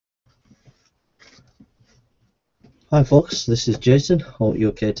Hi folks, this is Jason. Hope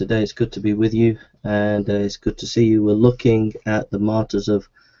you're okay today. It's good to be with you, and it's good to see you. We're looking at the martyrs of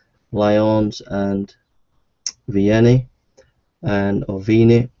Lyons and Vienne and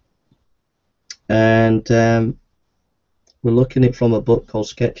Ovini, and we're looking at it from a book called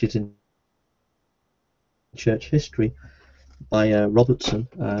Sketches in Church History by Robertson.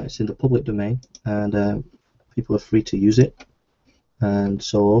 It's in the public domain, and people are free to use it, and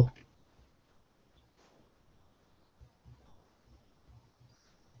so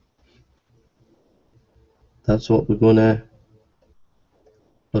that's what we're going to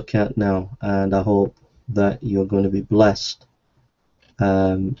look at now, and I hope that you're going to be blessed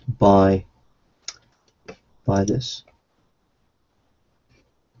by this.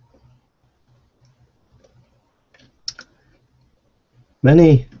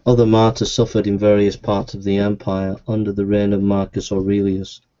 Many other martyrs suffered in various parts of the empire under the reign of Marcus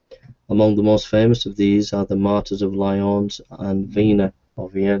Aurelius. Among the most famous of these are the martyrs of Lyons and Vienna, or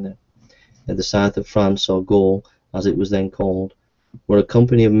Vienna, in the south of France, or Gaul, as it was then called, where a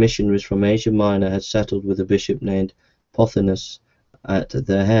company of missionaries from Asia Minor had settled with a bishop named Pothinus at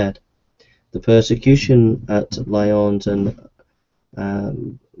their head. The persecution at Lyons and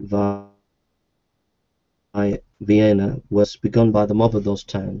Vienna was begun by the mob of those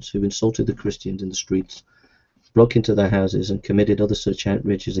towns, who insulted the Christians in the streets, broke into their houses, and committed other such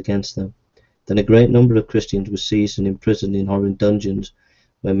outrages against them. Then a great number of Christians were seized and imprisoned in horrid dungeons,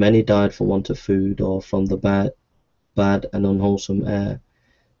 where many died for want of food or from the bad and unwholesome air.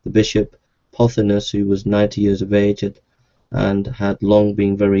 The bishop Pothinus, who was 90 years of age and had long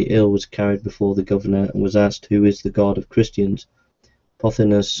been very ill, was carried before the governor and was asked, "Who is the God of Christians?"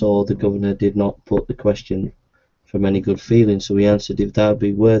 Pothinus saw the governor did not put the question from any good feeling, so he answered, "If thou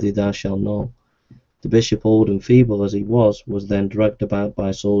be worthy, thou shalt know." The bishop, old and feeble as he was then dragged about by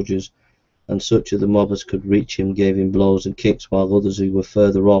soldiers, and such of the mob as could reach him gave him blows and kicks, while others who were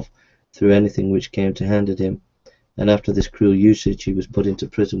further off threw anything which came to hand at him. And after this cruel usage he was put into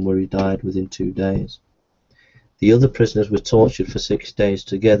prison, where he died within 2 days. The other prisoners were tortured for 6 days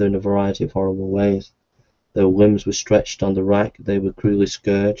together in a variety of horrible ways. Their limbs were stretched on the rack, they were cruelly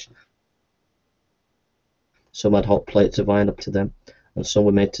scourged, some had hot plates of iron up to them, and some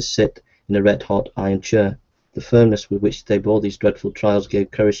were made to sit in a red-hot iron chair. The firmness with which they bore these dreadful trials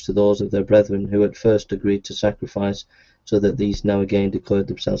gave courage to those of their brethren who at first agreed to sacrifice, so that these now again declared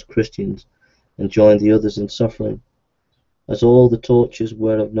themselves Christians, and joined the others in suffering. As all the tortures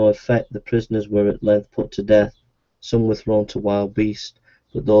were of no effect, the prisoners were at length put to death. Some were thrown to wild beasts,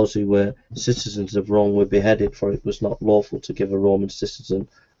 but those who were citizens of Rome were beheaded, for it was not lawful to give a Roman citizen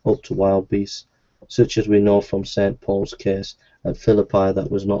up to wild beasts, such as we know from St. Paul's case at Philippi, that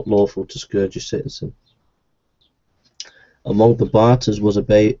was not lawful to scourge a citizen. Among the martyrs was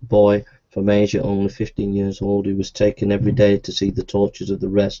a boy from Asia, only 15 years old, who was taken every day to see the tortures of the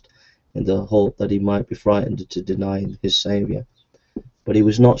rest, in the hope that he might be frightened to deny his Saviour. But he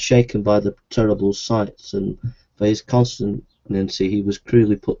was not shaken by the terrible sights, and for his constancy he was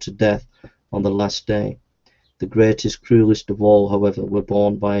cruelly put to death on the last day. The greatest, cruelest of all, however, were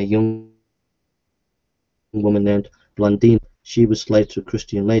borne by a young woman named Blandina. She was slave to a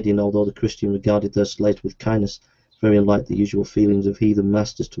Christian lady, and although the Christian regarded their slaves with kindness, very unlike the usual feelings of heathen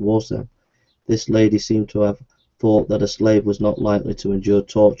masters towards them, this lady seemed to have thought that a slave was not likely to endure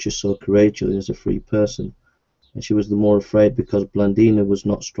torture so courageously as a free person, and she was the more afraid because Blandina was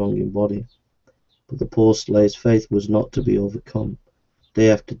not strong in body. But the poor slave's faith was not to be overcome. Day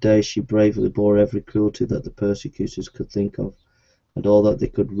after day she bravely bore every cruelty that the persecutors could think of, and all that they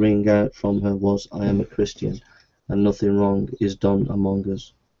could wring out from her was, "I am a Christian, and nothing wrong is done among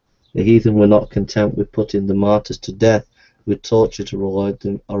us." The heathen were not content with putting the martyrs to death with torture to allow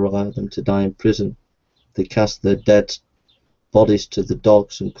them to die in prison. They cast their dead bodies to the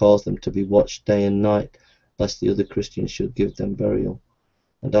dogs and caused them to be watched day and night, lest the other Christians should give them burial.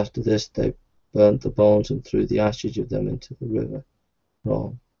 And after this they burnt the bones and threw the ashes of them into the river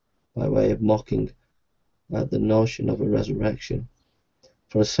Rhone, by way of mocking at the notion of a resurrection.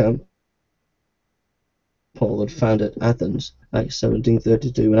 For example, Paul had found at Athens, Acts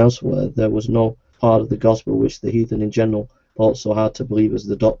 17:32, and elsewhere, there was no part of the gospel which the heathen in general fought so hard to believe as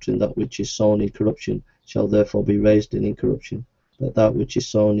the doctrine that which is sown in corruption shall therefore be raised in incorruption, that that which is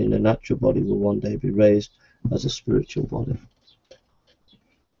sown in a natural body will one day be raised as a spiritual body.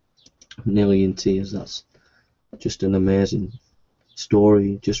 I'm nearly in tears. That's just an amazing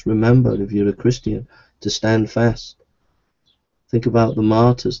story. Just remember, if you're a Christian, to stand fast. Think about the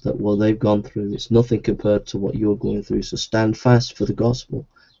martyrs that what they've gone through. It's nothing compared to what you're going through. So stand fast for the gospel.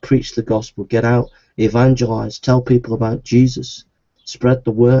 Preach the gospel. Get out. Evangelize. Tell people about Jesus. Spread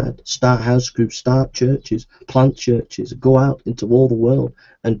the word. Start house groups. Start churches. Plant churches. Go out into all the world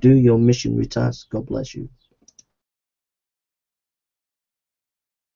and do your missionary task. God bless you.